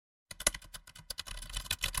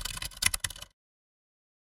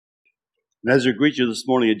And as we greet you this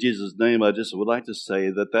morning in Jesus' name, I just would like to say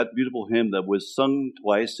that beautiful hymn that was sung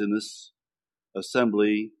twice in this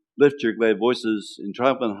assembly, Lift Your Glad Voices in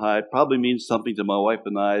Triumph and High, probably means something to my wife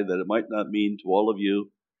and I that it might not mean to all of you.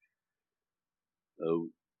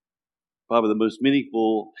 Probably the most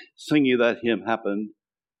meaningful singing of that hymn happened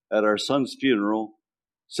at our son's funeral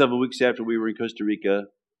 7 weeks after we were in Costa Rica.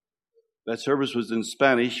 That service was in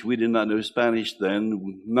Spanish. We did not know Spanish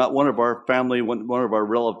then. Not one of our family, one of our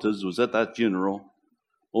relatives was at that funeral.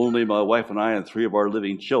 Only my wife and I and 3 of our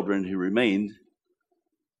living children who remained.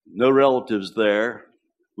 No relatives there.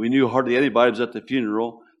 We knew hardly anybody was at the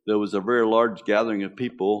funeral. There was a very large gathering of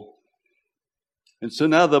people. And so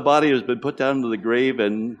now the body has been put down into the grave,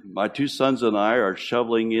 and my 2 sons and I are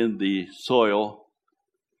shoveling in the soil.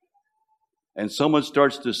 And someone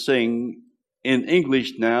starts to sing in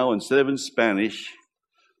English now instead of in Spanish,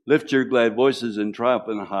 Lift Your Glad Voices in Triumph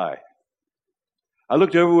and High. I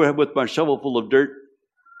looked over with my shovel full of dirt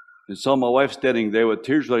and saw my wife standing there with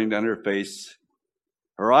tears running down her face.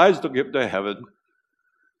 Her eyes looking up to heaven,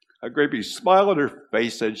 a great big smile on her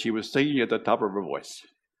face, and she was singing at the top of her voice.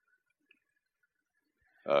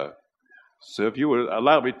 So if you would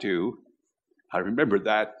allow me to, I remember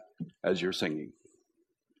that as you're singing.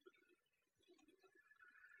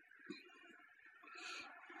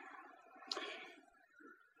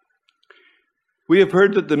 We have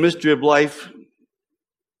heard that the mystery of life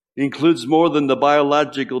includes more than the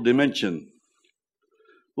biological dimension.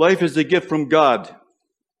 Life is a gift from God.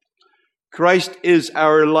 Christ is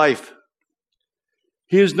our life.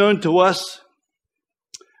 He is known to us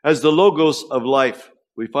as the Logos of life.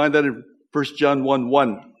 We find that in 1 John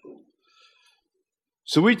 1:1.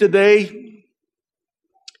 So we today,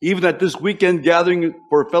 even at this weekend gathering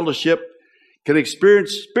for fellowship, can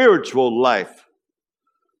experience spiritual life.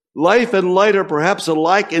 Life and light are perhaps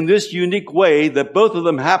alike in this unique way that both of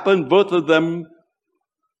them happen, both of them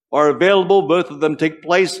are available, both of them take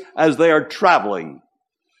place as they are traveling.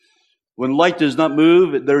 When light does not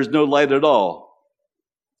move, there is no light at all.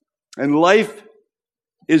 And life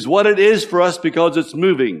is what it is for us because it's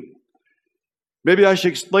moving. Maybe I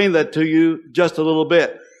should explain that to you just a little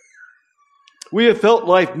bit. We have felt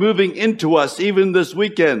life moving into us even this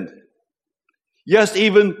weekend. Yes,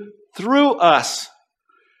 even through us.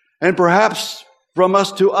 And perhaps from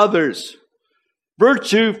us to others.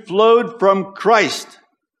 Virtue flowed from Christ,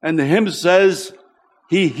 and the hymn says,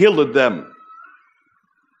 He healed them.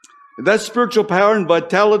 And that spiritual power and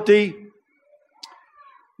vitality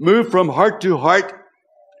moved from heart to heart,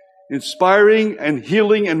 inspiring and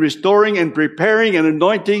healing and restoring and preparing and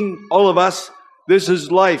anointing all of us. This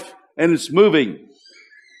is life, and it's moving.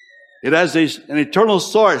 It has an eternal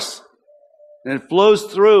source, and it flows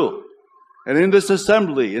through. And in this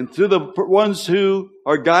assembly, and through the ones who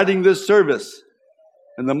are guiding this service,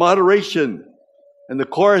 and the moderation, and the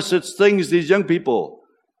chorus that sings these young people,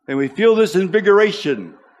 and we feel this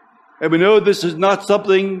invigoration, and we know this is not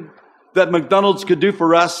something that McDonald's could do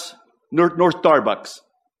for us, nor Starbucks.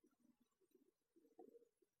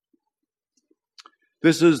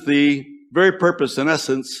 This is the very purpose and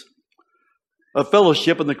essence of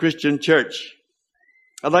fellowship in the Christian church.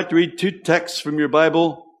 I'd like to read 2 texts from your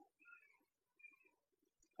Bible.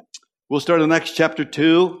 We'll start in Acts chapter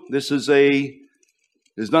 2. This is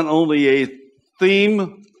not only a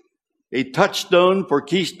theme, a touchstone for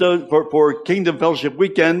Kingdom Fellowship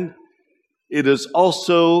Weekend. It is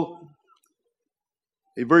also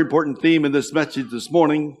a very important theme in this message this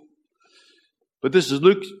morning. But this is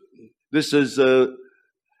Luke. This is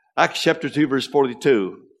Acts chapter 2, verse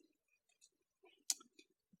 42.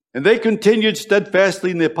 And they continued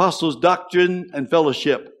steadfastly in the apostles' doctrine and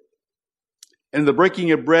fellowship, and the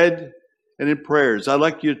breaking of bread, and in prayers. I'd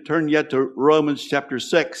like you to turn yet to Romans chapter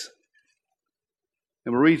 6.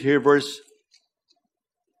 And we'll read here verse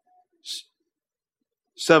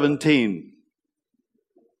 17.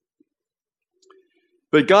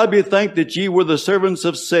 But God be thanked that ye were the servants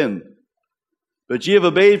of sin, but ye have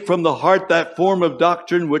obeyed from the heart that form of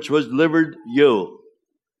doctrine which was delivered you.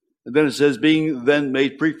 And then it says, being then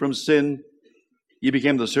made free from sin, ye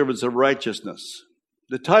became the servants of righteousness.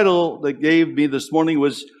 The title that gave me this morning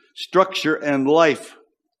was Structure and Life.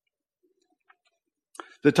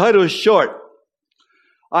 The title is short.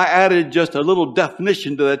 I added just a little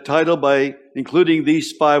definition to that title by including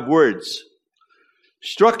these 5 words.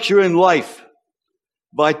 Structure and life.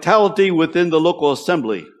 Vitality within the local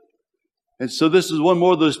assembly. And so this is one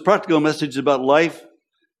more of those practical messages about life,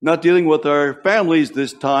 not dealing with our families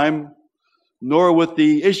this time, nor with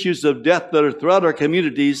the issues of death that are throughout our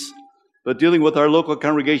communities, but dealing with our local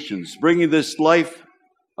congregations, bringing this life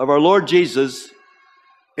of our Lord Jesus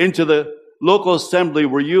into the local assembly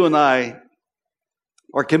where you and I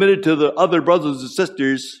are committed to the other brothers and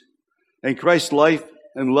sisters, and Christ's life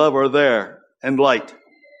and love are there, and light.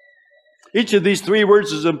 Each of these three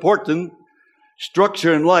words is important.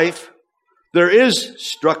 Structure and life. There is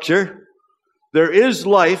structure, there is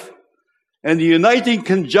life, and the uniting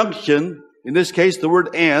conjunction, in this case the word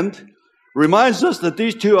and, reminds us that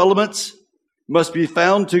these two elements must be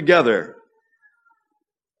found together.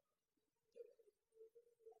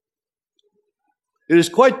 It is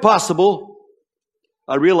quite possible,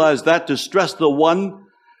 I realize that, to stress the one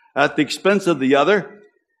at the expense of the other.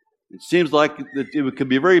 It seems like it could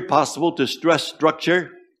be very possible to stress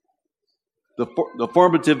structure, the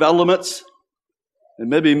formative elements, and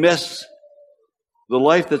maybe miss the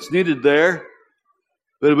life that's needed there.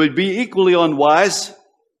 But it would be equally unwise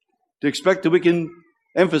to expect that we can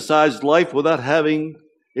emphasize life without having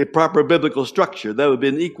a proper biblical structure. That would be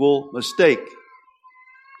an equal mistake.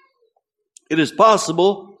 It is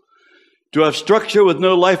possible to have structure with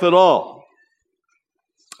no life at all.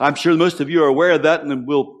 I'm sure most of you are aware of that, and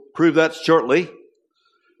we'll prove that shortly.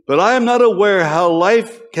 But I am not aware how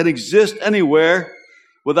life can exist anywhere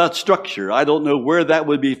without structure. I don't know where that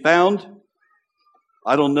would be found.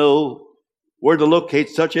 I don't know where to locate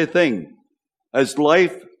such a thing as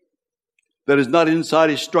life that is not inside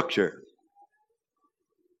a structure.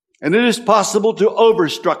 And it is possible to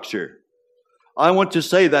overstructure. I want to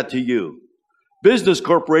say that to you. Business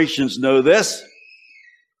corporations know this.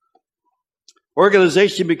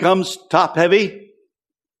 Organization becomes top-heavy,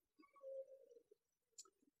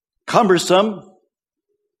 cumbersome,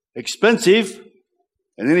 expensive,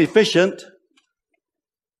 and inefficient.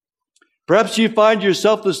 Perhaps you find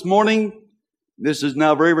yourself this morning, this is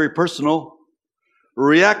now very, very personal,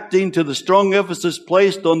 reacting to the strong emphasis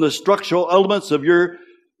placed on the structural elements of your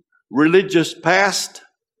religious past.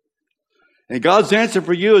 And God's answer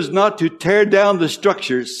for you is not to tear down the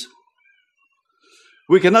structures.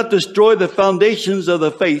 We cannot destroy the foundations of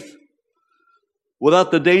the faith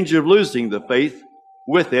without the danger of losing the faith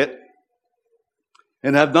with it.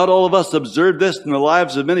 And have not all of us observed this in the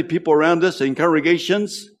lives of many people around us in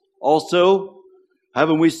congregations? Also,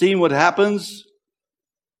 haven't we seen what happens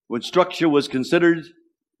when structure was considered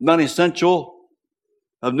non-essential,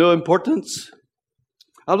 of no importance?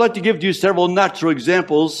 I'd like to give to you several natural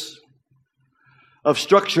examples of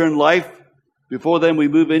structure in life. Before then, we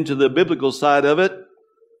move into the biblical side of it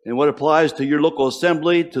and what applies to your local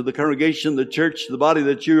assembly, to the congregation, the church, the body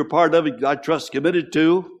that you're a part of, I trust, committed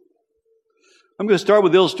to. I'm going to start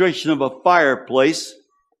with the illustration of a fireplace.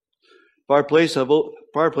 Fireplaces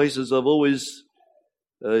have always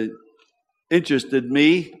interested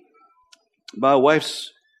me. My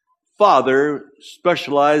wife's father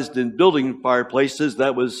specialized in building fireplaces.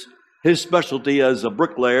 That was his specialty as a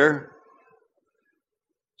bricklayer.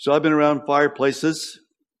 So I've been around fireplaces.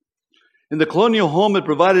 In the colonial home, it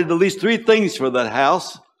provided at least three things for that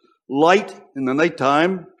house: light in the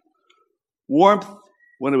nighttime, warmth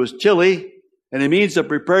when it was chilly, and a means of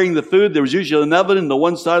preparing the food. There was usually an oven in the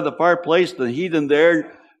one side of the fireplace. The heat in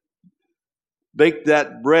there baked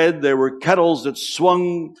that bread. There were kettles that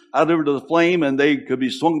swung out over to the flame, and they could be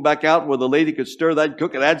swung back out where the lady could stir that,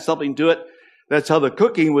 cook it, add something to it. That's how the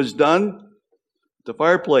cooking was done at the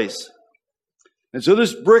fireplace. And so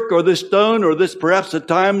this brick or this stone or this, perhaps at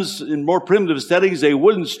times in more primitive settings, a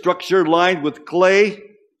wooden structure lined with clay,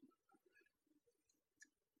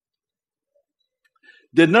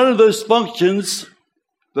 did none of those functions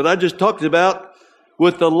that I just talked about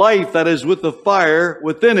with the life that is with the fire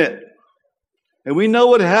within it. And we know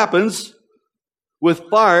what happens with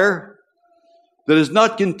fire that is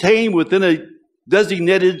not contained within a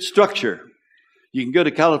designated structure. You can go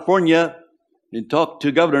to California and talk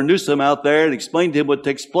to Governor Newsom out there and explain to him what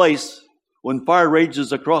takes place when fire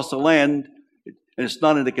rages across the land and it's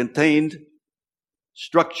not in a contained,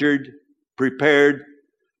 structured, prepared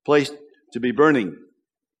place to be burning.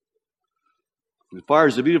 The fire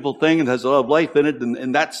is a beautiful thing and has a lot of life in it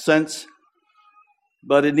in that sense,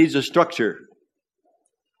 but it needs a structure.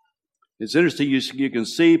 It's interesting, you can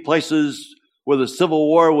see places where the Civil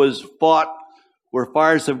War was fought, where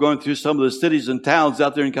fires have gone through some of the cities and towns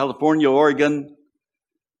out there in California, Oregon,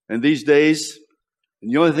 and these days.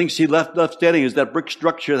 And the only thing she left standing is that brick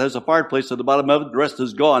structure that has a fireplace at the bottom of it. The rest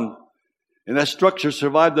is gone. And that structure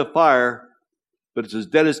survived the fire, but it's as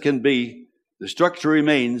dead as can be. The structure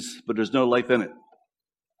remains, but there's no life in it.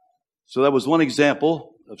 So that was one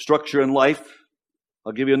example of structure and life.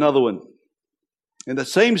 I'll give you another one. In the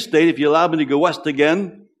same state, if you allow me to go west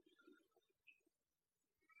again,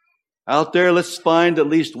 out there, let's find at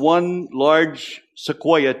least one large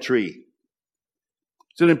sequoia tree.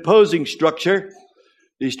 It's an imposing structure.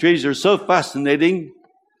 These trees are so fascinating.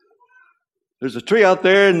 There's a tree out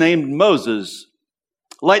there named Moses.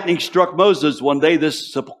 Lightning struck Moses one day,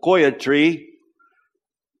 this sequoia tree.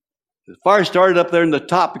 The fire started up there in the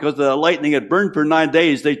top because the lightning had burned for 9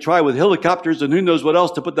 days. They tried with helicopters and who knows what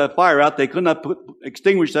else to put that fire out. They could not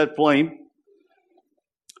extinguish that flame.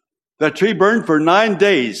 That tree burned for 9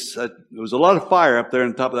 days. There was a lot of fire up there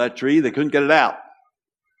on top of that tree. They couldn't get it out.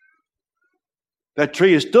 That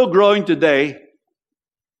tree is still growing today.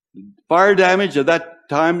 Fire damage of that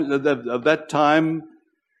time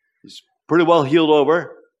is pretty well healed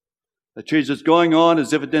over. The tree is just going on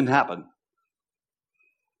as if it didn't happen.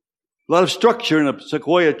 A lot of structure in a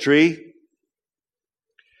sequoia tree.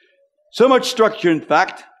 So much structure, in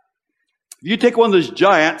fact, if you take one of those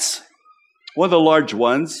giants, one of the large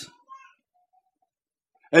ones,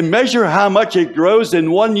 and measure how much it grows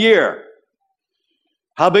in 1 year,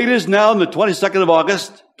 how big it is now on the 22nd of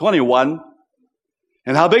August, 21,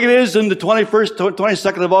 and how big it is in the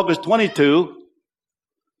 22nd of August, 22,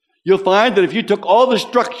 you'll find that if you took all the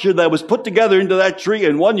structure that was put together into that tree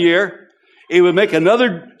in 1 year, it would make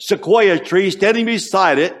another sequoia tree standing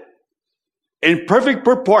beside it in perfect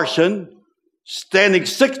proportion, standing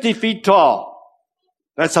 60 feet tall.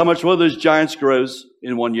 That's how much one of those giants grows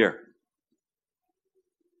in 1 year.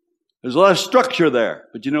 There's a lot of structure there,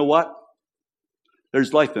 but you know what?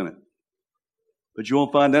 There's life in it. But you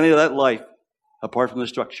won't find any of that life apart from the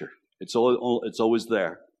structure. It's always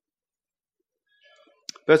there.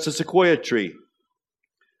 That's a sequoia tree.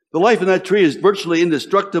 The life in that tree is virtually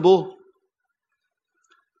indestructible,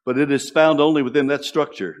 but it is found only within that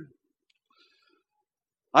structure.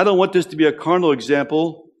 I don't want this to be a carnal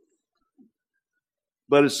example,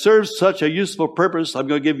 but it serves such a useful purpose. I'm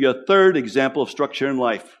going to give you a third example of structure in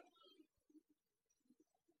life.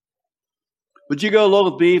 Would you go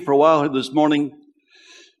along with me for a while this morning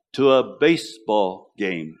to a baseball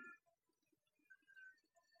game?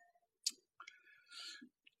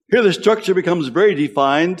 Here the structure becomes very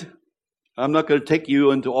defined. I'm not going to take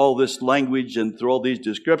you into all this language and through all these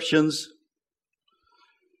descriptions.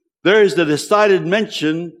 There is the decided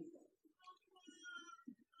mention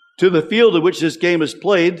to the field in which this game is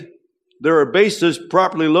played. There are bases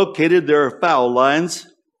properly located. There are foul lines.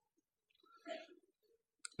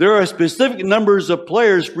 There are specific numbers of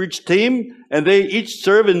players for each team, and they each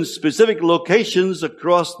serve in specific locations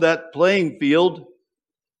across that playing field.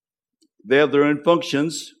 They have their own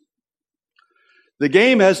functions. The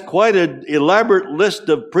game has quite an elaborate list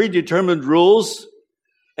of predetermined rules,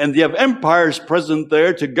 and you have umpires present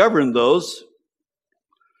there to govern those.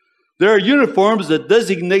 There are uniforms that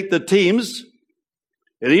designate the teams,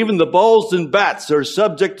 and even the balls and bats are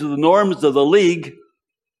subject to the norms of the league.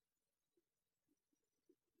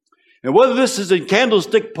 And whether this is in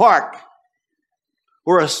Candlestick Park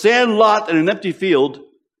or a sand lot in an empty field,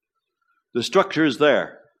 the structure is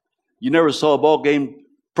there. You never saw a ball game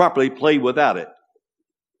properly played without it.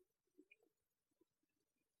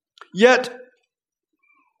 Yet,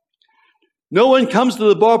 no one comes to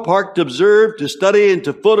the ballpark to observe, to study, and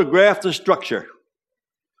to photograph the structure.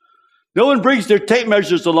 No one brings their tape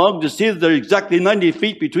measures along to see that they're exactly 90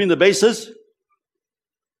 feet between the bases.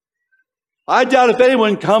 I doubt if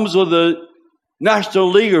anyone comes with a National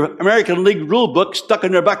League or American League rule book stuck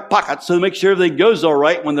in their back pocket so to make sure everything goes all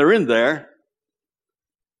right when they're in there.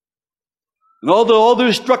 And although all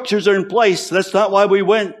those structures are in place, that's not why we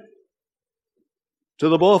went to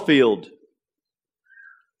the ball field.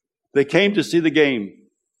 They came to see the game.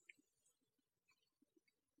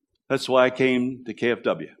 That's why I came to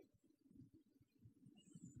KFW.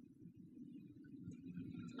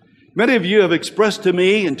 Many of you have expressed to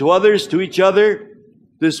me and to others, to each other,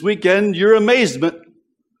 this weekend, your amazement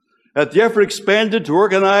at the effort expanded to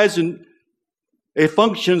organize a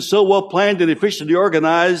function so well planned and efficiently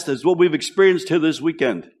organized as what we've experienced here this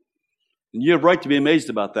weekend. And you have right to be amazed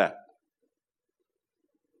about that.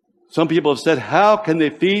 Some people have said, how can they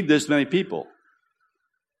feed this many people?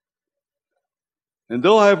 And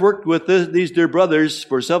though I've worked with these dear brothers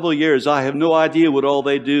for several years, I have no idea what all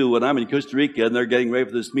they do when I'm in Costa Rica and they're getting ready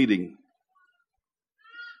for this meeting.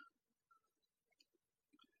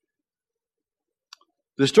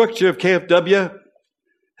 The structure of KFW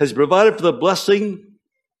has provided for the blessing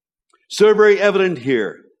so very evident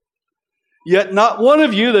here. Yet not one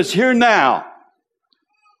of you that's here now,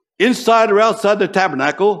 inside or outside the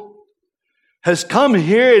tabernacle, has come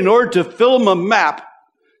here in order to film a map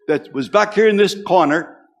that was back here in this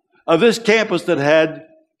corner of this campus that had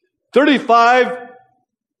 35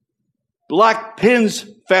 black pins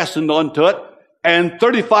fastened onto it and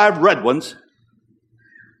 35 red ones.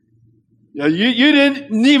 You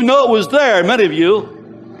didn't even know it was there, many of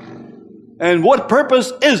you. And what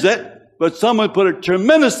purpose is it but someone put a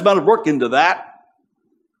tremendous amount of work into that,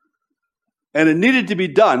 and it needed to be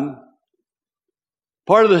done.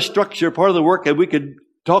 Part of the structure, part of the work, and we could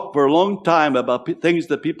talk for a long time about things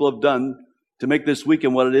that people have done to make this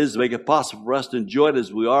weekend what it is, to make it possible for us to enjoy it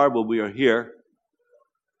as we are when we are here.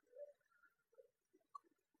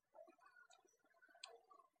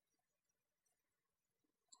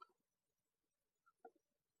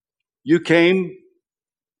 You came,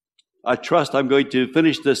 I trust I'm going to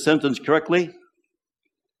finish this sentence correctly.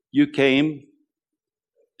 You came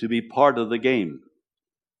to be part of the game.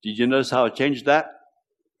 Did you notice how I changed that?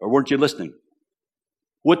 Or weren't you listening?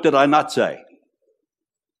 What did I not say?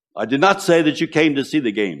 I did not say that you came to see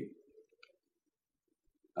the game.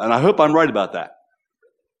 And I hope I'm right about that.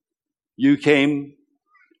 You came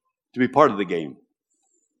to be part of the game.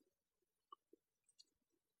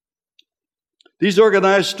 These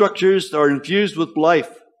organized structures are infused with life.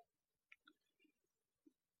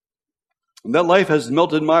 And that life has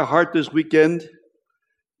melted my heart this weekend. It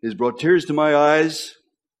has brought tears to my eyes.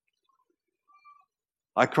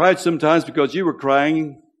 I cried sometimes because you were crying,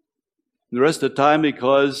 and the rest of the time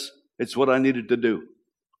because it's what I needed to do.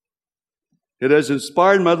 It has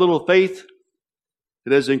inspired my little faith.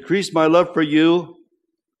 It has increased my love for you.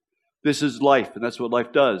 This is life, and that's what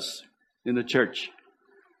life does in the church.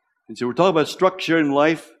 And so we're talking about structure in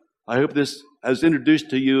life. I hope this has introduced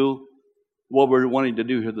to you what we're wanting to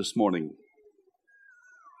do here this morning.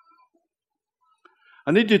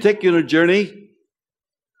 I need to take you on a journey,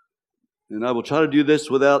 and I will try to do this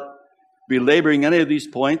without belaboring any of these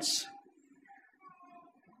points.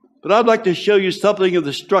 But I'd like to show you something of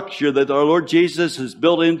the structure that our Lord Jesus has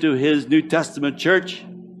built into His New Testament church.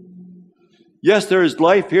 Yes, there is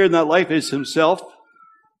life here, and that life is Himself.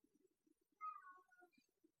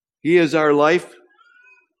 He is our life.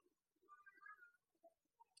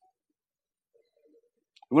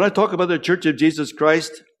 When I talk about the Church of Jesus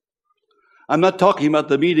Christ, I'm not talking about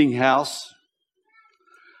the meeting house.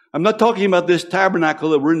 I'm not talking about this tabernacle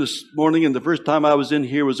that we're in this morning, and the first time I was in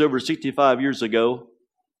here was over 65 years ago,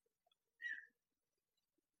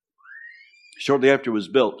 shortly after it was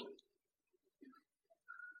built.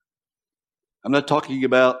 I'm not talking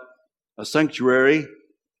about a sanctuary.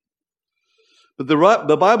 But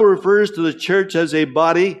the Bible refers to the church as a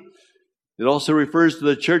body. It also refers to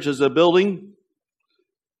the church as a building,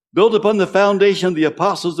 built upon the foundation of the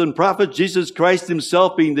apostles and prophets, Jesus Christ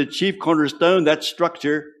Himself being the chief cornerstone, that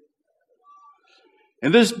structure.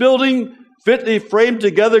 And this building, fitly framed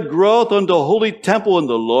together, groweth unto a holy temple in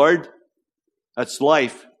the Lord. That's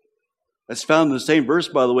life. That's found in the same verse,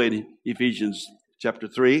 by the way, in Ephesians chapter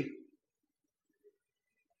 3.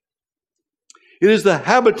 It is the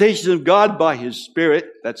habitation of God by His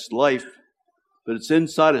Spirit. That's life. But it's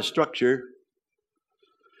inside a structure.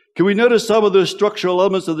 Can we notice some of those structural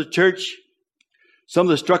elements of the church? Some of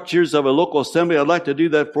the structures of a local assembly. I'd like to do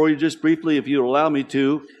that for you just briefly, if you'd allow me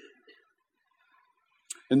to.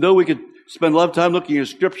 And though we could spend a lot of time looking at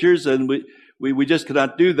scriptures, and we just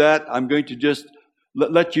cannot do that, I'm going to just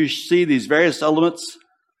let you see these various elements.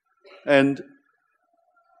 And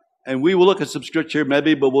we will look at some scripture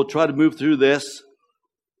maybe, but we'll try to move through this.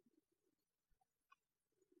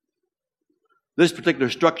 This particular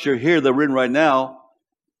structure here that we're in right now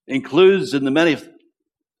includes, in the many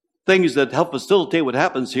things that help facilitate what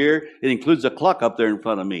happens here, it includes a clock up there in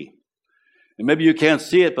front of me. And maybe you can't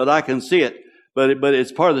see it, but I can see it. But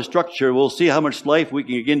it's part of the structure. We'll see how much life we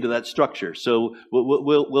can get into that structure. So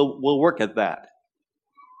we'll work at that.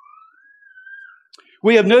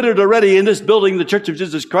 We have noted already in this building, the Church of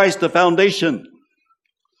Jesus Christ, the foundation.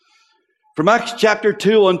 From Acts chapter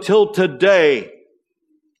 2 until today,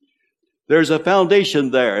 there's a foundation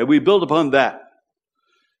there, and we build upon that.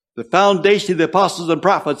 The foundation of the apostles and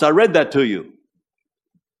prophets, I read that to you.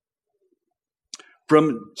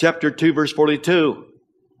 From chapter 2, verse 42.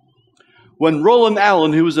 When Roland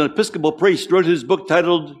Allen, who was an Episcopal priest, wrote his book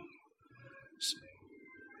titled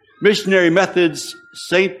Missionary Methods,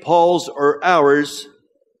 St. Paul's or Ours,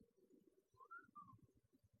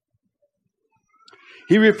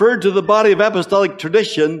 he referred to the body of apostolic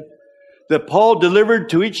tradition that Paul delivered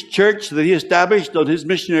to each church that he established on his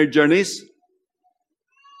missionary journeys.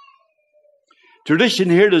 Tradition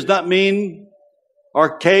here does not mean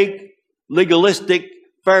archaic, legalistic,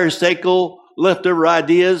 pharisaical, leftover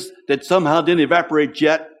ideas that somehow didn't evaporate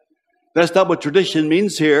yet. That's not what tradition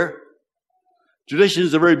means here. Tradition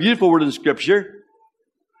is a very beautiful word in Scripture.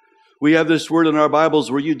 We have this word in our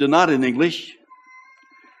Bibles where you do not in English.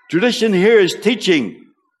 Tradition here is teaching,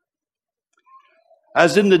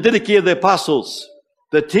 as in the Didache of the Apostles,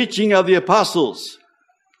 the teaching of the Apostles.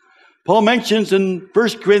 Paul mentions in 1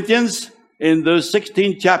 Corinthians, in those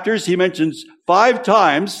 16 chapters, he mentions 5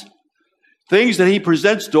 times things that he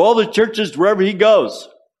presents to all the churches wherever he goes.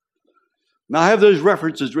 Now, I have those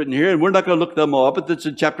references written here, and we're not going to look them all up, but it's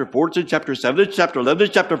in chapter 4, it's in chapter 7, it's chapter 11,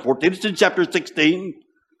 it's chapter 14, it's in chapter 16,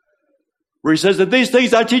 where he says that these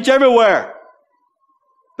things I teach everywhere.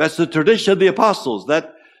 That's the tradition of the apostles.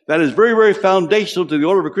 That is very, very foundational to the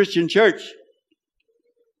order of a Christian church.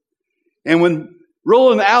 And when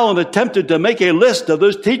Roland Allen attempted to make a list of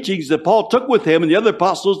those teachings that Paul took with him and the other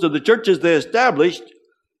apostles to the churches they established,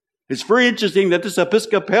 it's very interesting that this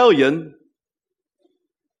Episcopalian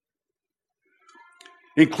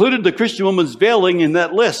included the Christian woman's veiling in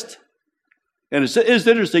that list. And it is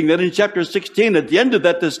interesting that in chapter 16, at the end of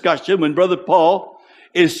that discussion, when Brother Paul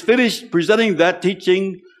is finished presenting that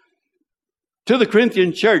teaching to the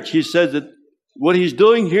Corinthian church, he says that what he's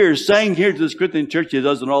doing here is saying here to this Corinthian church he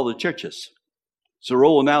does in all the churches. So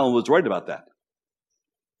Roland Allen was right about that.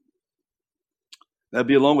 That'd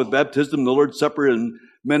be along with baptism, the Lord's Supper, and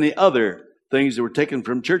many other things that were taken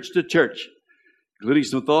from church to church, including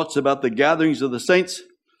some thoughts about the gatherings of the saints.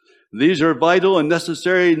 These are vital and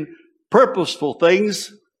necessary and purposeful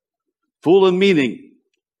things, full of meaning.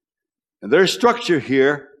 And their structure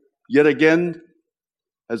here, yet again,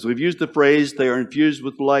 as we've used the phrase, they are infused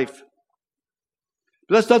with life.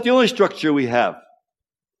 But that's not the only structure we have.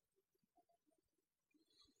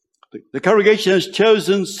 The congregation has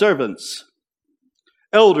chosen servants,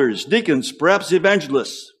 elders, deacons, perhaps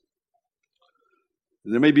evangelists.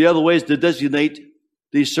 There may be other ways to designate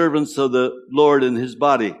these servants of the Lord and His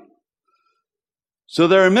body. So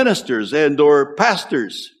there are ministers and or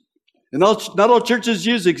pastors. And not all churches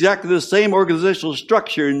use exactly the same organizational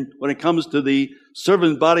structure when it comes to the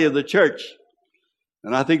servant body of the church.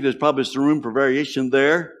 And I think there's probably some room for variation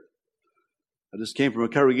there. I just came from a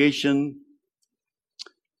congregation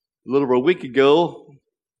a little over a week ago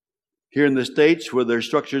here in the States where their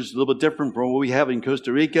structure is a little bit different from what we have in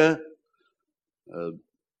Costa Rica.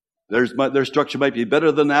 Their structure might be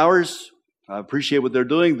better than ours. I appreciate what they're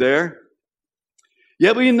doing there.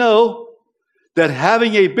 Yet we know that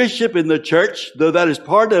having a bishop in the church, though that is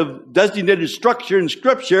part of designated structure in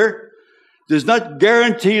Scripture, does not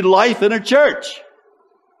guarantee life in a church.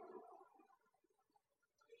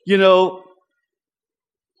 You know,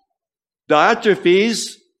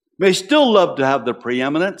 Diotrephes may still love to have the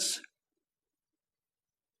preeminence.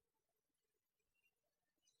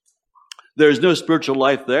 There's no spiritual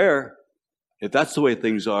life there, if that's the way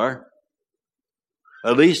things are.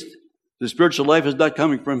 At least the spiritual life is not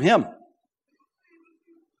coming from him.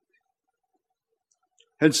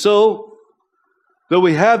 And so, though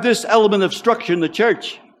we have this element of structure in the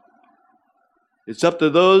church, it's up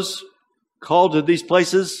to those called to these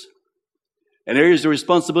places and areas of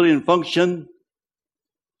responsibility and function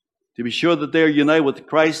to be sure that they are united with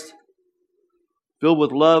Christ, filled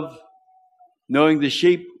with love, knowing the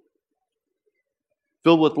sheep,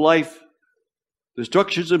 filled with life. The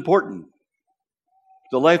structure is important.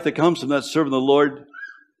 The life that comes from that serving the Lord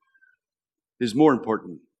is more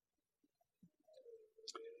important.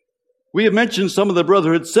 We have mentioned some of the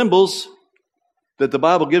brotherhood symbols that the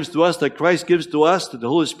Bible gives to us, that Christ gives to us, that the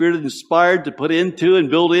Holy Spirit is inspired to put into and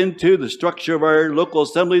build into the structure of our local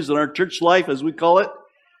assemblies and our church life, as we call it.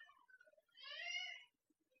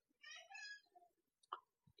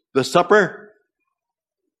 The supper,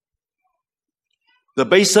 the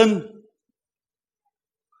basin,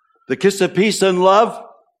 the kiss of peace and love,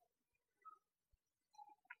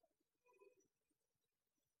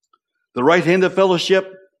 the right hand of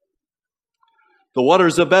fellowship, the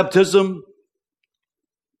waters of baptism.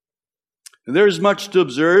 And there is much to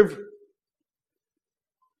observe,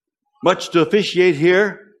 much to officiate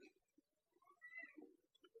here.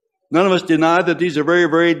 None of us deny that these are very,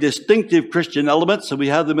 very distinctive Christian elements, and we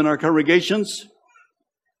have them in our congregations.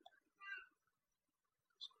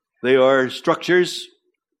 They are structures,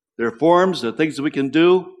 they're forms, they're things that we can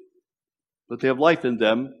do, but they have life in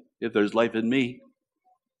them if there's life in me.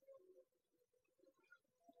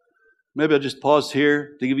 Maybe I'll just pause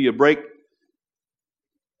here to give you a break.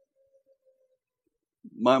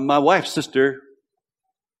 My wife's sister,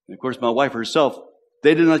 and of course my wife herself,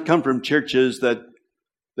 they did not come from churches that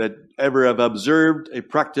ever have observed a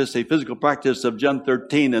physical practice of John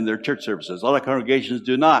 13 in their church services. A lot of congregations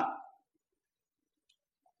do not.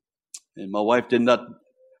 And my wife did not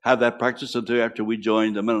have that practice until after we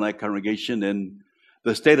joined a Mennonite congregation in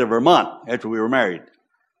the state of Vermont after we were married.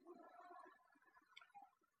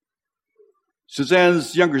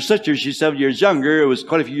 Suzanne's younger sister, she's 7 years younger. It was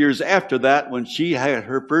quite a few years after that when she had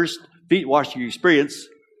her first feet washing experience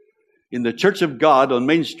in the Church of God on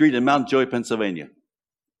Main Street in Mount Joy, Pennsylvania.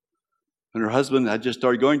 And her husband had just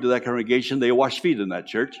started going to that congregation. They washed feet in that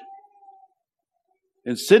church.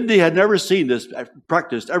 And Cindy had never seen this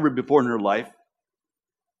practiced ever before in her life.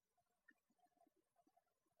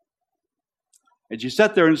 And she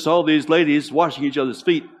sat there and saw these ladies washing each other's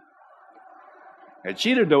feet. And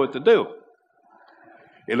she didn't know what to do.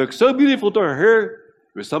 It looked so beautiful to her. It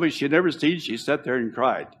was something she had never seen. She sat there and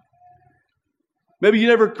cried. Maybe you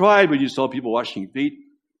never cried when you saw people washing feet.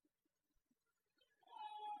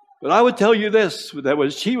 But I would tell you this, that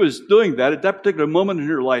when she was doing that, at that particular moment in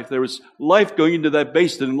her life, there was life going into that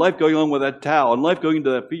basin, and life going on with that towel, and life going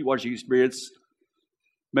into that feet washing experience.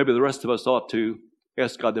 Maybe the rest of us ought to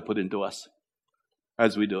ask God to put into us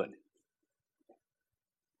as we do it.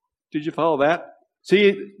 Did you follow that?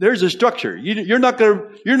 See, there's a structure. You're not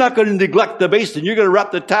going to neglect the basin. You're going to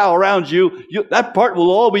wrap the towel around you. That part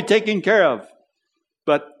will all be taken care of.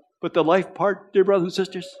 But the life part, dear brothers and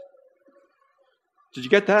sisters, did you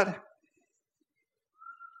get that?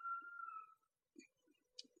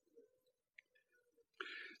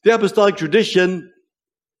 The apostolic tradition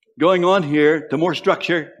going on here to more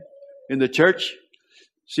structure in the church.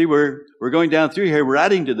 See, we're going down through here. We're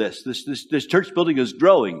adding to this. This church building is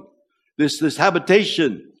growing. This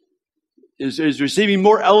habitation is receiving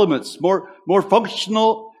more elements, more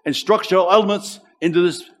functional and structural elements into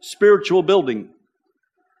this spiritual building.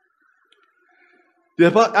 The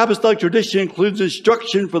apostolic tradition includes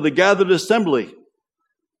instruction for the gathered assembly.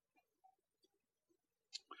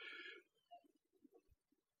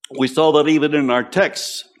 We saw that even in our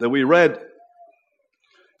texts that we read.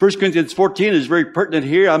 1 Corinthians 14 is very pertinent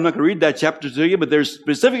here. I'm not going to read that chapter to you, but there's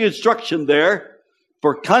specific instruction there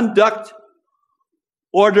for conduct,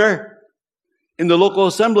 order in the local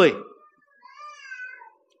assembly.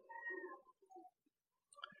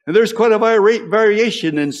 And there's quite a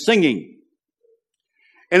variation in singing.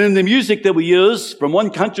 And in the music that we use, from one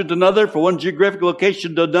country to another, from one geographic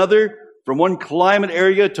location to another, from one climate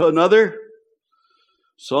area to another,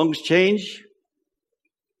 songs change.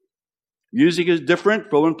 Music is different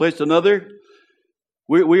from one place to another.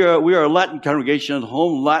 We are a Latin congregation at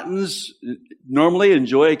home. Latins normally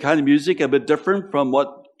enjoy a kind of music a bit different from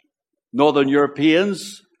what Northern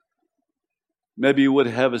Europeans maybe would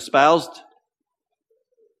have espoused.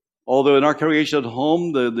 Although in our congregation at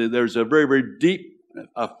home, there's a very, very deep,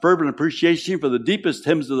 fervent appreciation for the deepest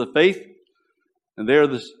hymns of the faith. And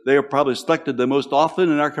they are probably selected the most often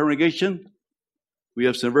in our congregation. We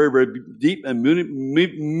have some very, very deep and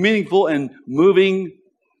meaningful and moving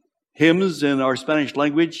hymns in our Spanish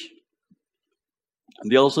language. And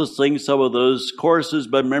they also sing some of those choruses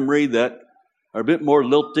by memory that are a bit more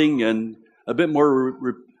lilting and a bit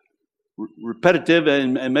more repetitive.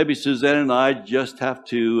 And maybe Suzanne and I just have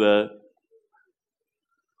to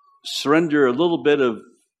surrender a little bit of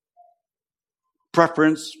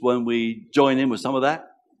preference when we join in with some of that.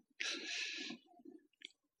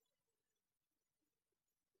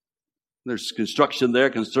 There's construction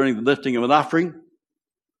there concerning the lifting of an offering.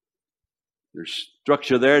 There's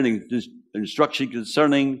structure there and instruction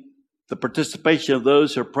concerning the participation of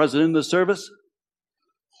those who are present in the service.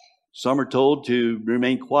 Some are told to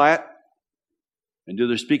remain quiet and do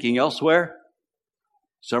their speaking elsewhere.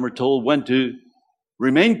 Some are told when to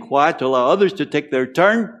remain quiet to allow others to take their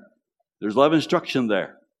turn. There's a lot of instruction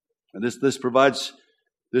there. And this provides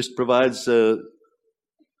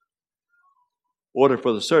order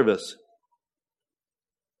for the service.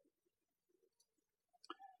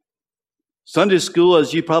 Sunday school,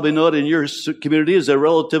 as you probably know it in your community, is a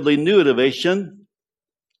relatively new innovation.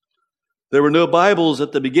 There were no Bibles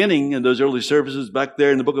at the beginning in those early services back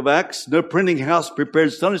there in the book of Acts. No printing house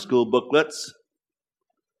prepared Sunday school booklets.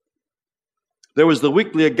 There was the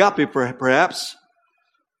weekly agape, perhaps.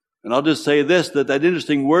 And I'll just say this, that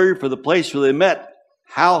interesting word for the place where they met,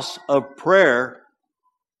 house of prayer,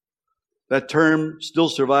 that term still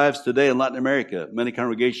survives today in Latin America. Many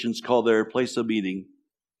congregations call their place of meeting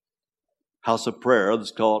house of prayer.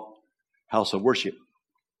 Others call it house of worship.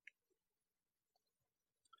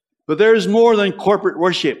 But there is more than corporate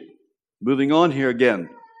worship. Moving on here again.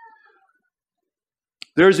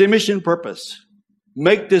 There is a mission purpose.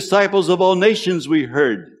 Make disciples of all nations, we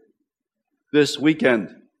heard this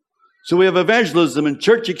weekend. So we have evangelism and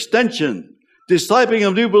church extension, discipling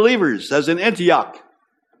of new believers, as in Antioch.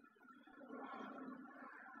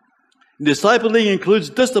 Discipling includes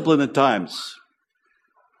discipline at times.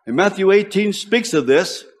 And Matthew 18 speaks of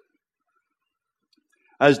this,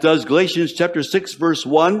 as does Galatians chapter 6, verse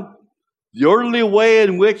 1. The orderly way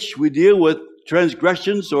in which we deal with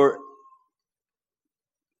transgressions or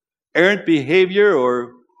errant behavior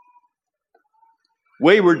or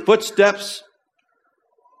wayward footsteps.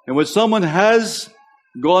 And when someone has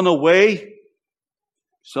gone away,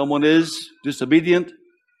 someone is disobedient,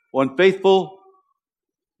 unfaithful,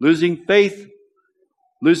 losing faith,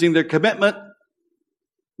 losing their commitment,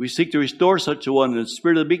 we seek to restore such a one in a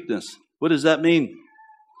spirit of meekness. What does that mean?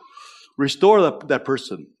 Restore that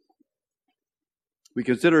person. We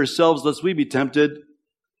consider ourselves lest we be tempted.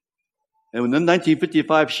 And when the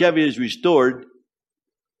 1955 Chevy is restored,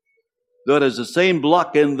 though it has the same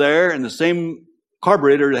block in there and the same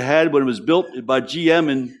carburetor it had when it was built by GM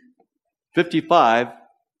in 55,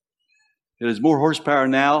 it has more horsepower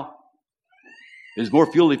now, it is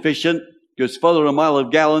more fuel efficient, goes further than a mile a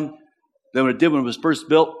gallon than it did when it was first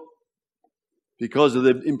built because of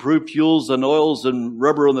the improved fuels and oils and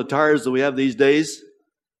rubber on the tires that we have these days.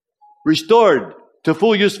 Restored to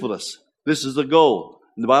full usefulness. This is the goal.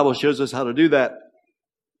 And the Bible shows us how to do that.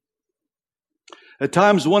 At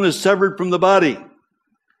times one is severed from the body.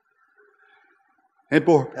 And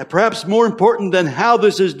perhaps more important than how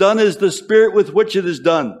this is done is the spirit with which it is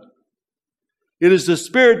done. It is the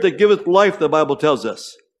spirit that giveth life, the Bible tells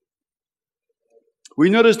us. We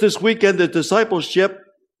noticed this weekend that discipleship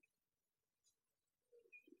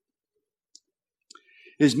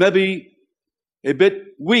is maybe a bit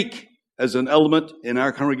weak as an element in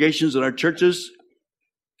our congregations and our churches,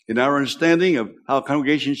 in our understanding of how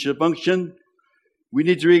congregations should function. We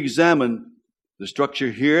need to re-examine the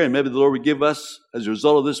structure here, and maybe the Lord would give us, as a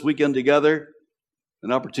result of this weekend together,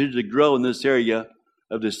 an opportunity to grow in this area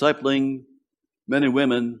of discipling men and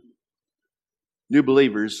women, new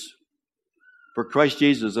believers, for Christ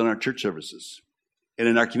Jesus in our church services and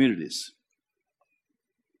in our communities.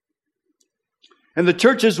 And the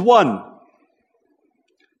church is one,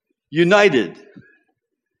 united,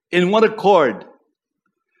 in one accord.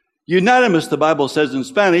 Unanimous, the Bible says in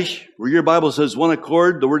Spanish, where your Bible says one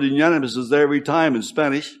accord, the word unanimous is there every time in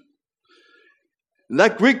Spanish. And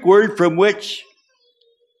that Greek word from which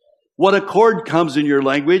one accord comes in your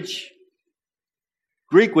language,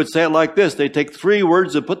 Greek would say it like this. They take three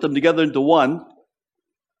words and put them together into one.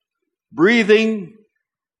 Breathing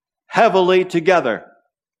heavily together.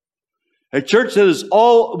 A church that is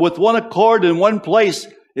all with one accord in one place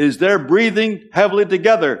is there breathing heavily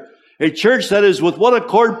together. A church that is with one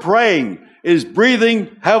accord praying is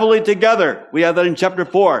breathing heavily together. We have that in chapter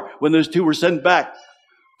 4 when those two were sent back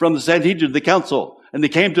from the Sanhedrin, the council, and they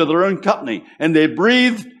came to their own company and they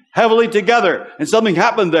breathed heavily together. And something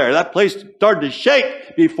happened there. That place started to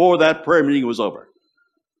shake before that prayer meeting was over.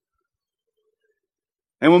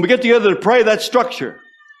 And when we get together to pray, that's structure.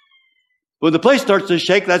 When the place starts to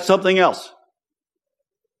shake, that's something else.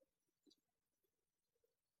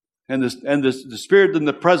 And the spirit and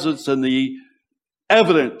the presence and the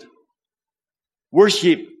evident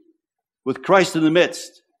worship with Christ in the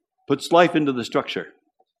midst puts life into the structure.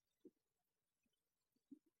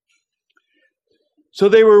 So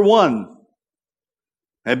they were one.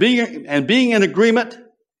 And being in agreement,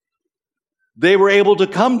 they were able to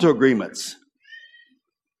come to agreements.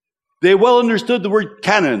 They well understood the word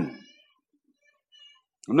canon.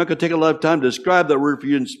 I'm not going to take a lot of time to describe that word for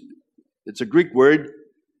you. It's a Greek word.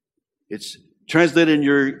 It's translated in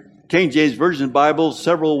your King James Version Bible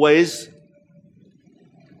several ways,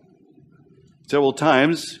 several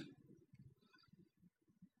times.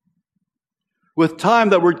 With time,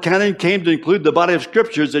 that word canon came to include the body of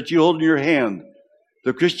scriptures that you hold in your hand,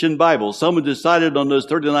 the Christian Bible. Someone decided on those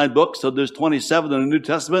 39 books, so there's 27 in the New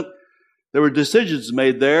Testament. There were decisions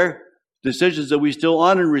made there, decisions that we still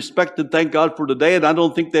honor and respect and thank God for today, and I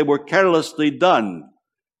don't think they were carelessly done.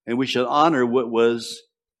 And we should honor what was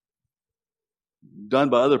done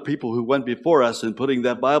by other people who went before us in putting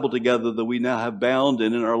that Bible together that we now have bound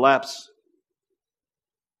and in our laps.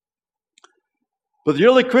 But the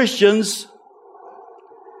early Christians,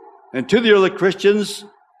 and to the early Christians,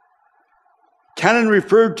 canon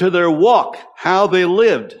referred to their walk, how they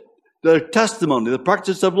lived, their testimony, the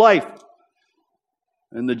practice of life.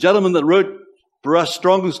 And the gentleman that wrote for us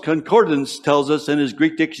Strong's Concordance tells us in his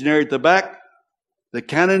Greek dictionary at the back, the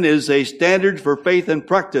canon is a standard for faith and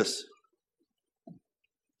practice.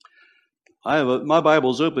 I have my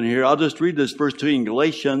Bible's open here. I'll just read this verse to you in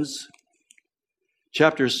Galatians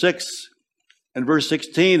chapter 6 and verse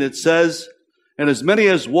 16. It says, "And as many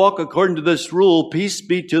as walk according to this rule, peace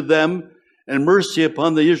be to them and mercy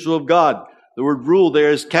upon the Israel of God." The word rule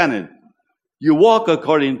there is canon. You walk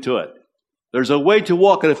according to it. There's a way to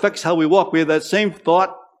walk. It affects how we walk. We have that same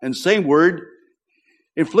thought and same word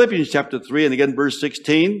in Philippians chapter 3 and again verse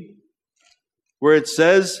 16, where it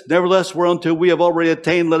says, "Nevertheless, whereunto we have already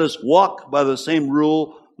attained, let us walk by the same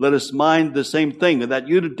rule, let us mind the same thing." And that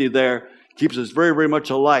unity there keeps us very, very much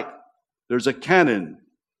alike. There's a canon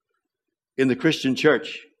in the Christian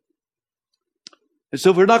church. And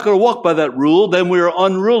so if we're not going to walk by that rule, then we're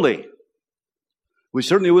unruly. We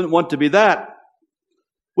certainly wouldn't want to be that.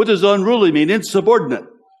 What does unruly mean? Insubordinate.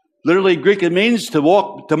 Literally, Greek, it means to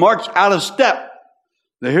march out of step.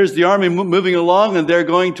 Now here's the army moving along, and they're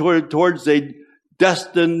going towards a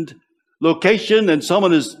destined location, and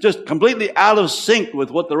someone is just completely out of sync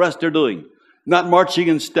with what the rest are doing. Not marching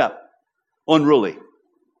in step. Unruly.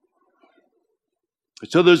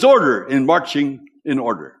 So there's order in marching in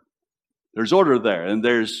order. There's order there, and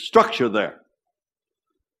there's structure there.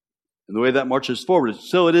 And the way that marches forward,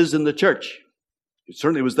 so it is in the church. It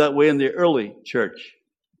certainly was that way in the early church.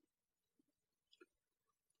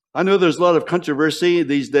 I know there's a lot of controversy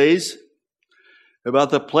these days about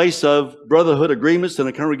the place of brotherhood agreements in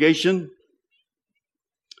a congregation.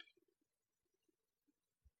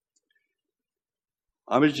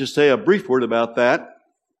 I'm going to just say a brief word about that.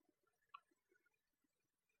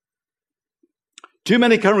 Too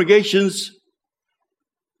many congregations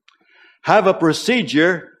have a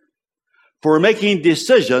procedure for making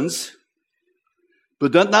decisions,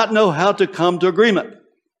 but do not know how to come to agreement.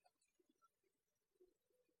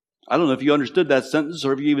 I don't know if you understood that sentence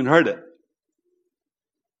or if you even heard it.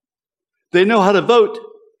 They know how to vote,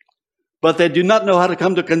 but they do not know how to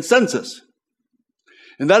come to consensus.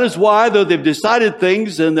 And that is why, though they've decided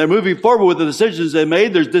things and they're moving forward with the decisions they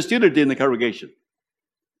made, there's disunity in the congregation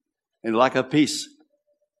and lack of peace.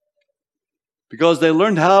 Because they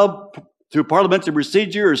learned how, through parliamentary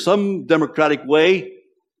procedure or some democratic way,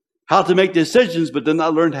 how to make decisions, but did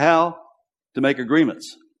not learn how to make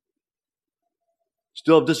agreements.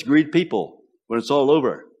 Still have disagreed people when it's all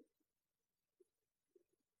over.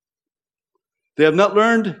 They have not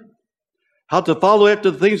learned how to follow after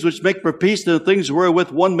the things which make for peace and the things wherewith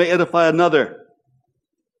one may edify another.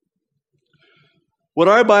 What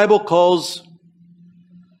our Bible calls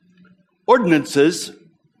ordinances,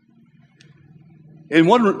 in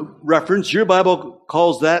one reference, your Bible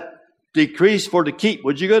calls that decrees for to keep.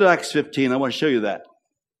 Would you go to Acts 15? I want to show you that.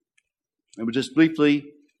 And we'll just briefly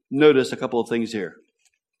notice a couple of things here.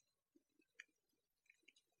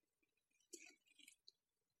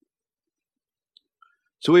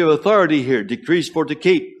 So we have authority here, decrees for to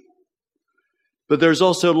keep. But there's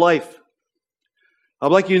also life.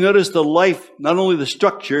 I'd like you to notice the life, not only the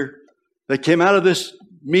structure that came out of this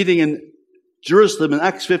meeting in Jerusalem in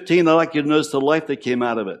Acts 15, I'd like you to notice the life that came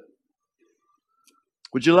out of it.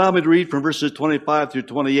 Would you allow me to read from verses 25 through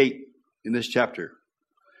 28 in this chapter?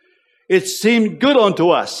 It seemed good unto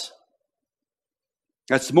us.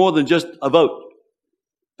 That's more than just a vote.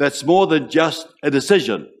 That's more than just a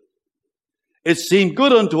decision. It seemed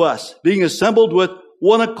good unto us, being assembled with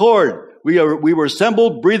one accord. We were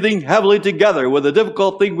assembled, breathing heavily together with a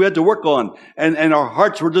difficult thing we had to work on. And our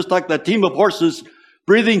hearts were just like that team of horses,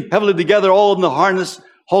 breathing heavily together, all in the harness,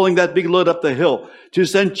 hauling that big load up the hill, to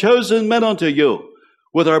send chosen men unto you,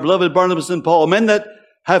 with our beloved Barnabas and Paul, men that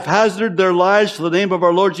have hazarded their lives for the name of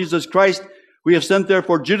our Lord Jesus Christ. We have sent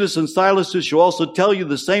therefore Judas and Silas, who shall also tell you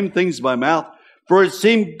the same things by mouth, for it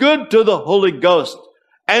seemed good to the Holy Ghost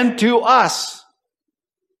and to us.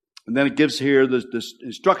 And then it gives here this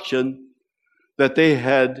instruction that they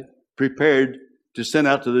had prepared to send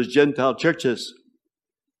out to those Gentile churches.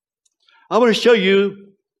 I want to show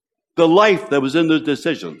you the life that was in those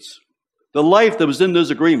decisions, the life that was in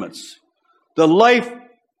those agreements, the life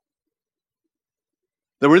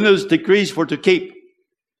that were in those decrees for to keep.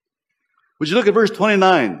 Would you look at verse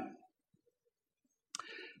 29?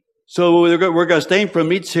 So we're going to abstain from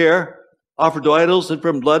meats here, offered to idols, and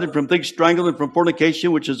from blood, and from things strangled, and from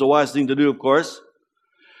fornication, which is a wise thing to do, of course.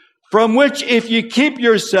 From which, if ye keep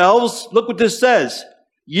yourselves, look what this says,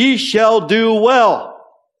 ye shall do well.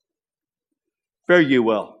 Fare ye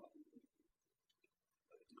well.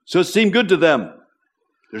 So it seemed good to them.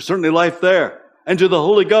 There's certainly life there. And to the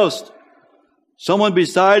Holy Ghost. Someone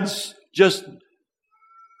besides just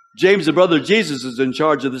James, the brother of Jesus, is in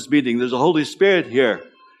charge of this meeting. There's a Holy Spirit here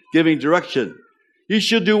giving direction. You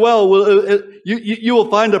should do well. You will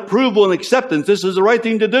find approval and acceptance. This is the right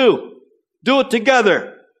thing to do. Do it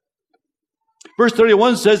together. Verse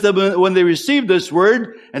 31 says that when they received this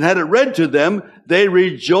word and had it read to them, they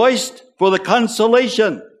rejoiced for the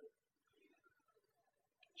consolation.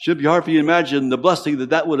 Should be hard for you to imagine the blessing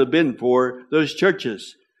that would have been for those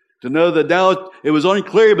churches. To know that now it was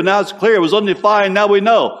unclear, but now it's clear. It was undefined, now we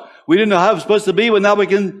know. We didn't know how it was supposed to be, but now we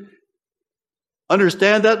can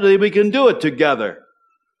understand that we can do it together.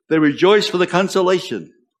 They rejoice for the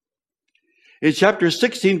consolation. In chapter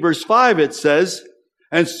 16, verse 5, it says,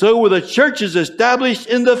 and so were the churches established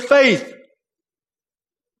in the faith.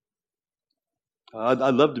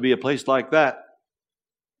 I'd love to be a place like that.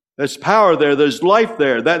 There's power there. There's life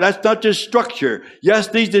there. That's not just structure. Yes,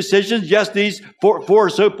 these decisions, yes, these four or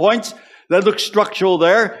so points, that look structural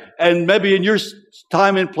there. And maybe in your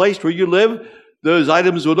time and place where you live, those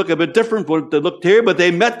items would look a bit different from what they looked here, but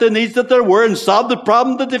they met the needs that there were and solved the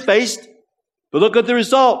problem that they faced. But look at the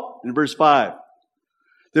result in verse 5.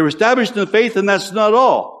 They were established in the faith, and that's not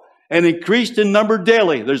all, and increased in number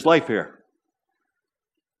daily. There's life here.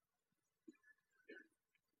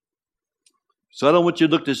 So I don't want you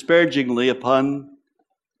to look disparagingly upon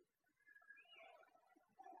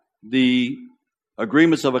the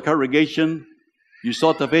agreements of a congregation. You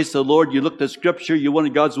sought the face of the Lord. You looked at Scripture. You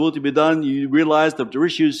wanted God's will to be done. You realized that there are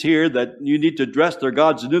issues here that you need to address. They're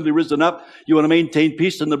God's newly risen up. You want to maintain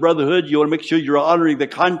peace in the brotherhood. You want to make sure you're honoring the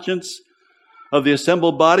conscience of the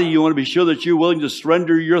assembled body. You want to be sure that you're willing to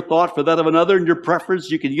surrender your thought for that of another and your preference.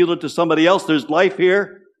 You can yield it to somebody else. There's life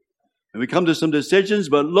here. And we come to some decisions,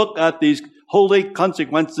 but look at these holy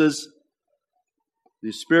consequences,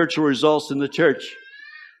 these spiritual results in the church.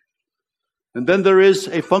 And then there is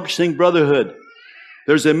a functioning brotherhood.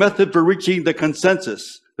 There's a method for reaching the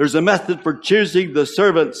consensus. There's a method for choosing the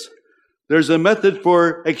servants. There's a method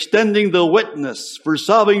for extending the witness, for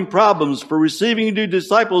solving problems, for receiving new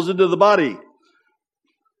disciples into the body.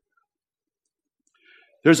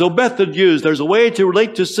 There's a method used. There's a way to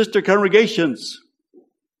relate to sister congregations.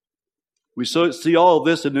 We see all of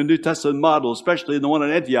this in the New Testament model, especially in the one in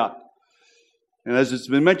Antioch. And as it's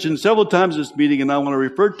been mentioned several times in this meeting, and I want to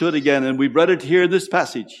refer to it again, and we've read it here in this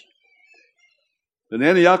passage. In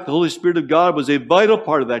Antioch, the Holy Spirit of God was a vital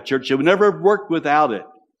part of that church. It would never have worked without it.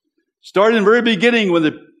 Starting in the very beginning, when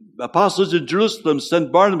the apostles in Jerusalem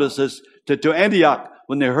sent Barnabas to Antioch,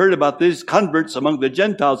 when they heard about these converts among the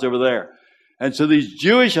Gentiles over there. And so these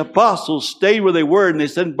Jewish apostles stayed where they were, and they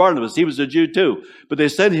sent Barnabas. He was a Jew too, but they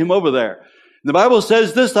sent him over there. And the Bible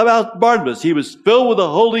says this about Barnabas. He was filled with the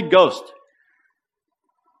Holy Ghost.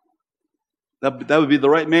 That would be the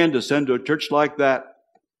right man to send to a church like that.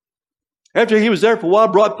 After he was there for a while,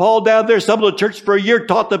 brought Paul down there, assembled a church for a year,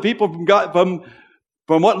 taught the people from God,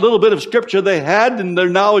 from what little bit of Scripture they had and their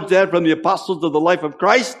knowledge they had from the apostles of the life of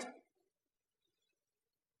Christ.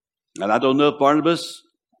 And I don't know if Barnabas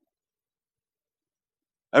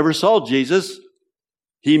ever saw Jesus.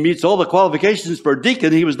 He meets all the qualifications for a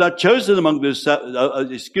deacon. He was not chosen among this,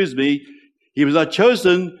 he was not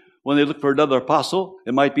chosen when they looked for another apostle.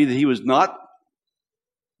 It might be that he was not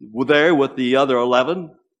there with the other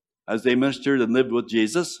 11 as they ministered and lived with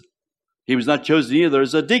Jesus. He was not chosen either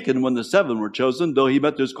as a deacon when the 7 were chosen, though he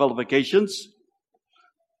met those qualifications.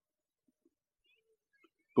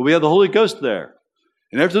 But we have the Holy Ghost there.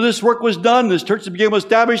 And after this work was done, this church became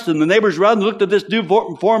established, and the neighbors around looked at this new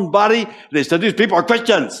formed body, and they said, these people are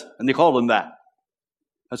Christians. And they called them that.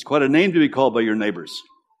 That's quite a name to be called by your neighbors.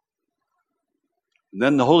 And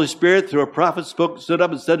then the Holy Spirit, through a prophet, stood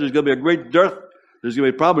up and said, there's going to be a great dearth. There's going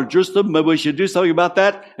to be a problem in Jerusalem. Maybe we should do something about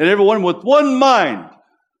that. And everyone with one mind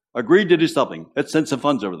agreed to do something. Let's send some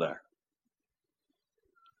funds over there.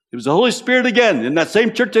 It was the Holy Spirit again in that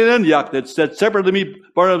same church in Antioch that said, separately me,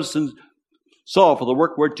 Barnabas and Saul, for the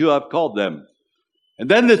work whereto I've called them. And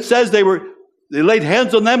then it says they laid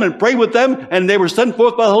hands on them and prayed with them, and they were sent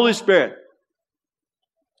forth by the Holy Spirit.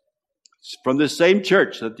 It's from this same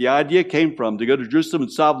church that the idea came from, to go to Jerusalem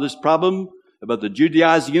and solve this problem about the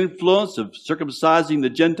Judaizing influence of circumcising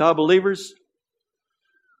the Gentile believers.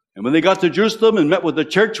 And when they got to Jerusalem and met with the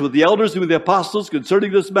church, with the elders and with the apostles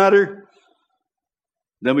concerning this matter,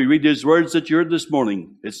 then we read these words that you heard this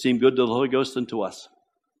morning. It seemed good to the Holy Ghost and to us.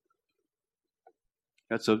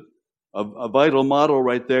 That's a vital model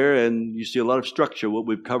right there, and you see a lot of structure, what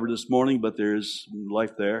we've covered this morning, but there's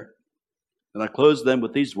life there. And I close then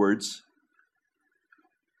with these words.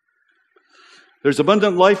 There's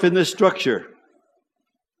abundant life in this structure.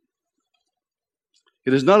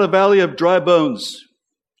 It is not a valley of dry bones,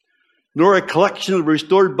 nor a collection of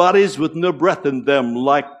restored bodies with no breath in them,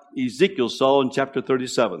 like Ezekiel saw in chapter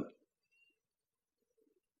 37.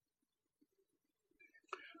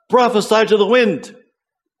 Prophesy to the wind.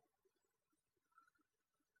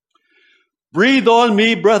 Breathe on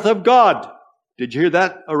me, breath of God. Did you hear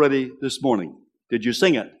that already this morning? Did you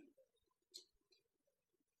sing it?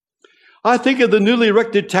 I think of the newly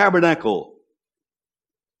erected tabernacle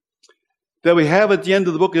that we have at the end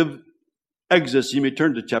of the book of Exodus. You may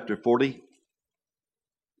turn to chapter 40.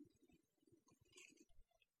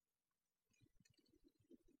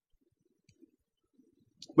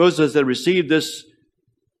 Moses had received this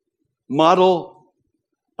model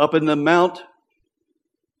up in the mount.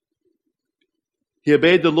 He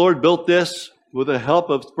obeyed the Lord, built this with the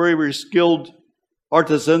help of very, very skilled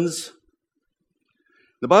artisans.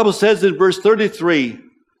 The Bible says in verse 33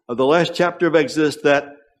 of the last chapter of Exodus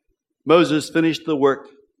that Moses finished the work.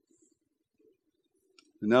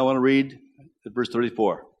 And now I want to read at verse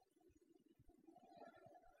 34.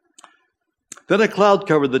 Then a cloud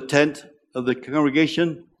covered the tent of the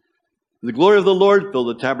congregation. The glory of the Lord filled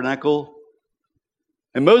the tabernacle.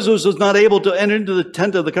 And Moses was not able to enter into the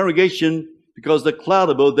tent of the congregation because the cloud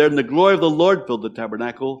abode there, and the glory of the Lord filled the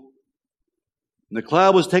tabernacle. And the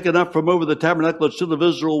cloud was taken up from over the tabernacle. The children of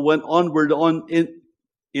Israel went onward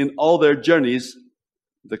in all their journeys.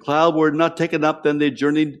 If the cloud were not taken up, then they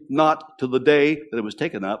journeyed not till the day that it was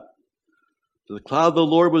taken up. So the cloud of the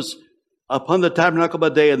Lord was upon the tabernacle by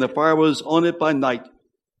day, and the fire was on it by night,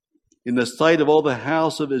 in the sight of all the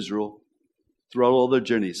house of Israel throughout all their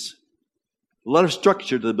journeys. A lot of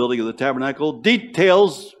structure to the building of the tabernacle,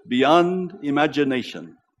 details beyond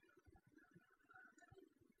imagination.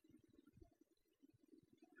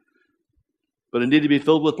 But it needed to be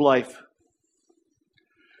filled with life,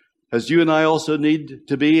 as you and I also need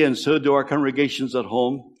to be, and so do our congregations at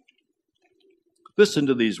home. Listen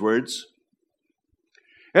to these words.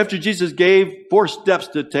 After Jesus gave 4 steps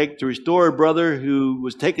to take to restore a brother who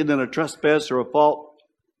was taken in a trespass or a fault,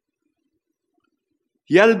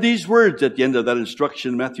 he added these words at the end of that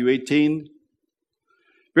instruction, Matthew 18.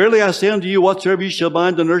 Verily I say unto you, whatsoever you shall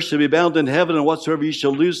bind on earth shall be bound in heaven, and whatsoever you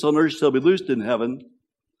shall loose on earth shall be loosed in heaven.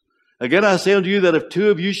 Again I say unto you that if 2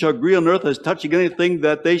 of you shall agree on earth as touching anything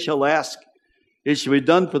that they shall ask, it shall be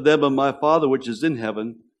done for them of my Father which is in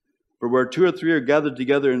heaven. For where 2 or 3 are gathered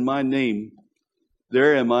together in my name,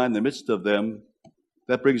 there am I in the midst of them.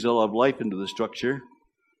 That brings a lot of life into the structure.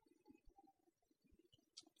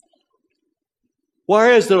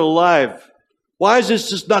 Why is it alive? Why is this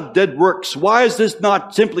just not dead works? Why is this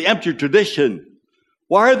not simply empty tradition?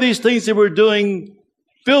 Why are these things that we're doing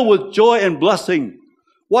filled with joy and blessing?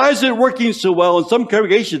 Why is it working so well in some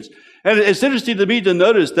congregations? And it's interesting to me to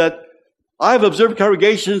notice that I've observed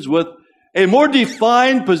congregations with a more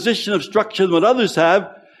defined position of structure than what others have,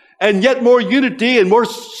 and yet more unity and more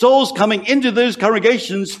souls coming into those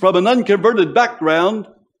congregations from an unconverted background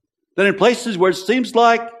than in places where it seems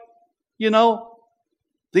like,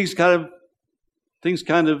 things kind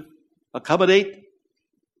of accommodate.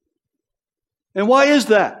 And why is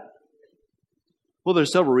that? Well,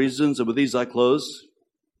 there's several reasons, and with these I close.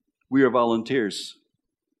 We are volunteers.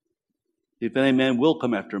 If any man will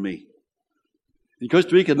come after me. In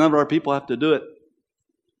Costa Rica, none of our people have to do it.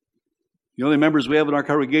 The only members we have in our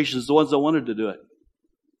congregation is the ones that wanted to do it.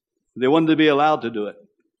 They wanted to be allowed to do it.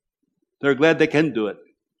 They're glad they can do it.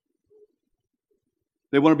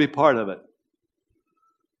 They want to be part of it.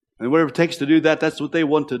 And whatever it takes to do that, that's what they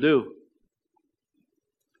want to do.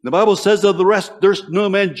 The Bible says of the rest, there's no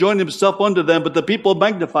man joined himself unto them, but the people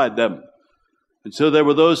magnified them. And so there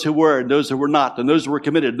were those who were, and those who were not, and those who were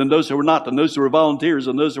committed, and those who were not, and those who were volunteers,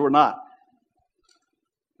 and those who were not.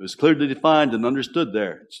 It was clearly defined and understood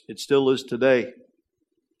there. It still is today.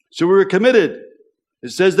 So we were committed. It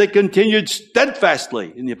says they continued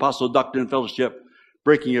steadfastly in the apostle doctrine and fellowship,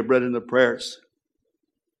 breaking of bread and the prayers.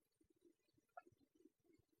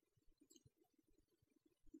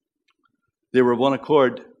 They were of one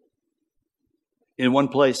accord in one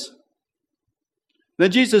place. Then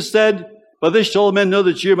Jesus said, by this shall all men know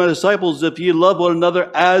that ye are my disciples, if ye love one another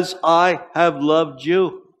as I have loved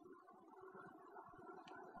you.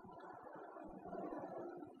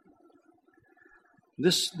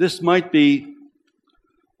 This might be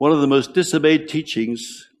one of the most disobeyed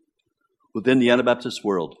teachings within the Anabaptist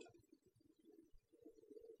world.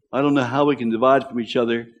 I don't know how we can divide from each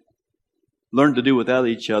other, learn to do without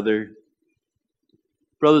each other.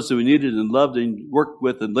 Brothers that we needed and loved and worked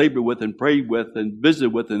with and labored with and prayed with and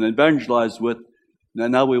visited with and evangelized with,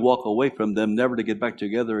 and now we walk away from them, never to get back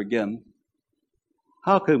together again.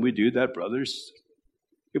 How can we do that, brothers,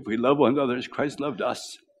 if we love one another as Christ loved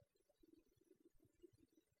us?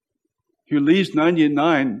 Who leaves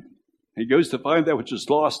 99 and goes to find that which is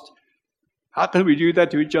lost. How can we do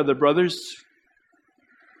that to each other, brothers?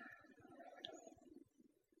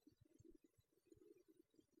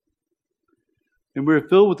 And we're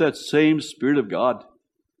filled with that same Spirit of God,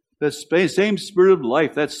 that same Spirit of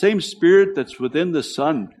life, that same Spirit that's within the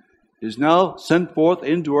Son is now sent forth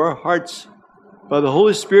into our hearts by the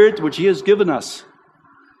Holy Spirit which He has given us.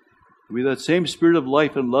 We have that same Spirit of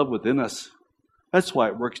life and love within us. That's why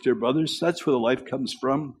it works, dear brothers. That's where the life comes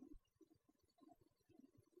from.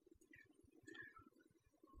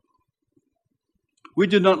 We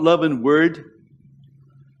do not love in word,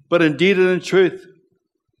 but in deed and in truth.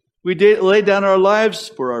 We lay down our lives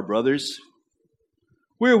for our brothers.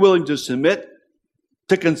 We are willing to submit,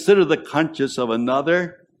 to consider the conscience of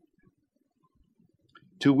another,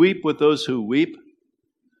 to weep with those who weep,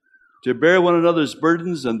 to bear one another's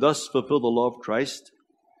burdens and thus fulfill the law of Christ.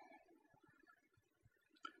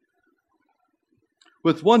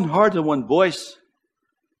 With one heart and one voice,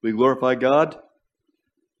 we glorify God.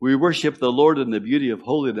 We worship the Lord in the beauty of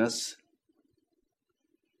holiness.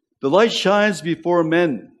 The light shines before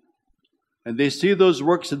men, and they see those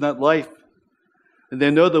works in that life, and they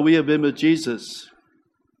know that we have been with Jesus.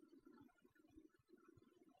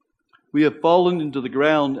 We have fallen into the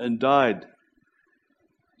ground and died,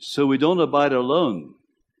 so we don't abide alone,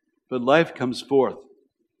 but life comes forth,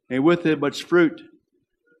 and with it much fruit.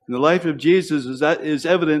 And the life of Jesus is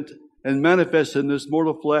evident and manifest in this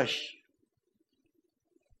mortal flesh.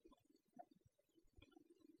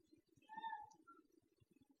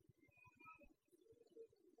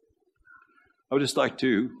 I would just like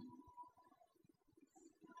to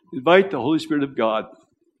invite the Holy Spirit of God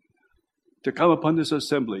to come upon this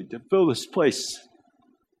assembly, to fill this place.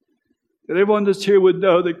 That everyone that's here would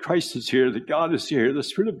know that Christ is here, that God is here, the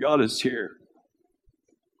Spirit of God is here.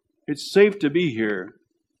 It's safe to be here.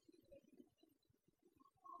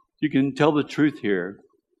 You can tell the truth here.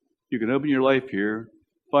 You can open your life here,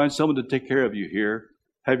 find someone to take care of you here,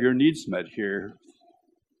 have your needs met here,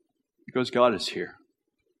 because God is here,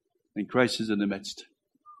 and Christ is in the midst.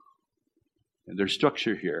 And there's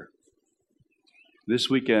structure here.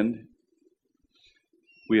 This weekend,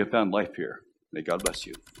 we have found life here. May God bless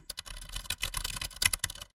you.